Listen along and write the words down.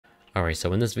Alright,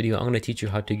 so in this video, I'm going to teach you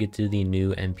how to get to the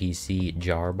new NPC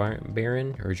Jar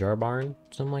Bairn, or Jar Bairn,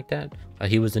 something like that.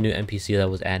 He was the new NPC that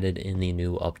was added in the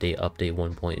new update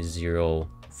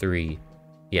 1.03.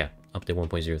 Yeah, update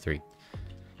 1.03.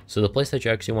 So the place that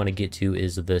you actually want to get to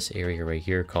is this area right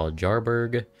here called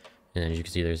Jarburg. And as you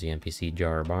can see, there's the NPC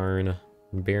Jar Bairn,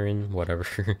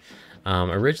 whatever.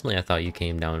 Originally, I thought you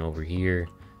came down over here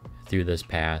through this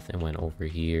path and went over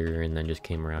here and then just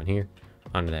came around here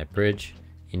onto that bridge.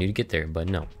 And you'd get there, but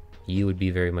no, you would be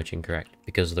very much incorrect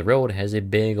because the road has a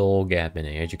big old gap in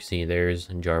it. As you can see, there's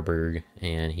Jarburg,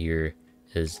 and here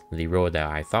is the road that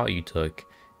I thought you took,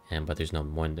 but there's no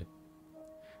one.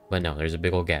 But no, there's a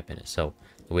big old gap in it. So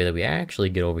the way that we actually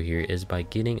get over here is by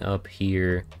getting up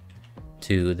here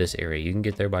to this area. You can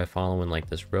get there by following like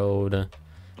this road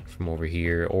from over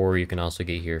here, or you can also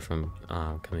get here from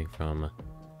coming from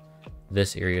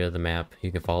this area of the map.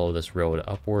 You can follow this road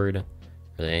upward.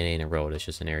 It ain't a road, it's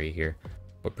just an area here.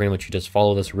 But pretty much you just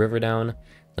follow this river down,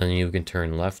 then you can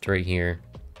turn left right here,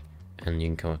 and you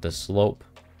can come up this slope,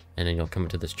 and then you'll come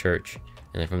to this church.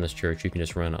 And then from this church, you can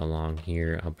just run along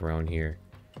here, up around here,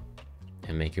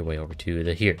 and make your way over to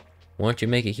the here. Once you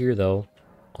make it here though,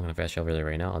 I'm gonna fast travel there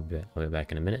right now, I'll be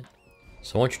back in a minute.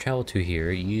 So once you travel to here,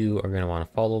 you are gonna wanna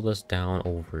follow this down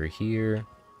over here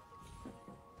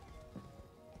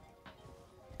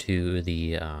to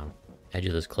the edge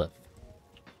of this cliff.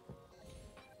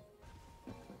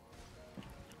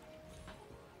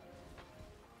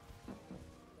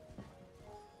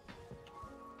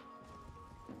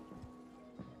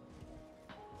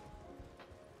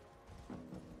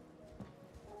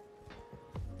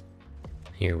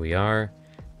 Here we are.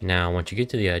 Now, once you get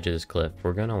to the edge of this cliff,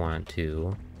 we're going to want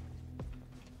to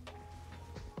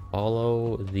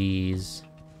follow these.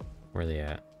 Where are they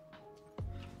at?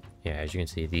 Yeah, as you can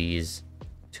see, these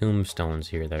tombstones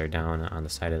here that are down on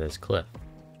the side of this cliff.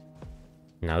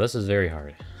 Now, this is very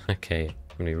hard. Okay,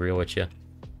 I'm going to be real with you.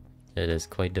 It is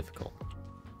quite difficult.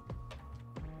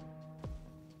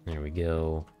 There we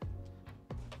go.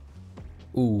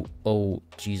 Ooh, oh,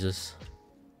 Jesus.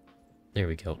 There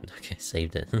we go. Okay,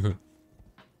 saved it. There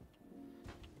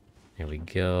we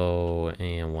go.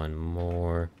 And one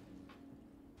more.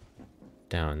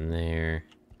 Down there.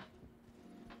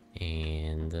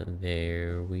 And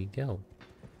there we go.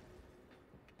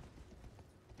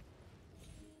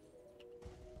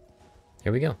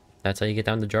 There we go. That's how you get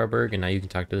down to Jarburg, and now you can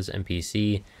talk to this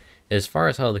NPC. As far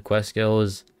as how the quest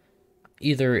goes,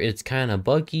 either it's kind of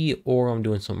buggy or I'm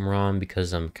doing something wrong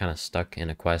because I'm kind of stuck in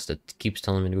a quest that keeps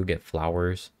telling me to go get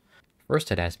flowers.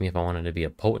 First it asked me if I wanted to be a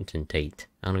potentate.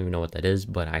 I don't even know what that is,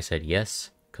 but I said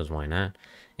yes, because why not?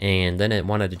 And then it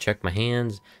wanted to check my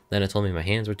hands. Then it told me my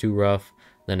hands were too rough.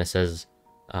 Then it says,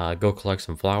 go collect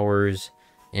some flowers.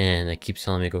 And it keeps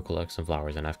telling me to go collect some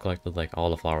flowers. And I've collected like all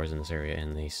the flowers in this area,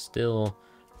 and they still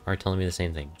are telling me the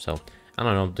same thing. So I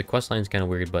don't know, the quest line's kind of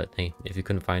weird, but hey, if you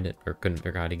couldn't find it or couldn't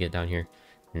figure out how to get down here,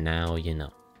 now you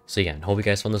know. So yeah, I hope you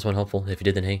guys found this one helpful. If you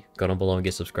did, then hey, go down below and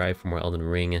get subscribed for more Elden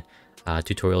Ring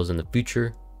tutorials in the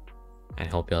future. I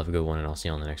hope you all have a good one, and I'll see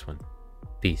you on the next one.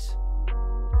 Peace.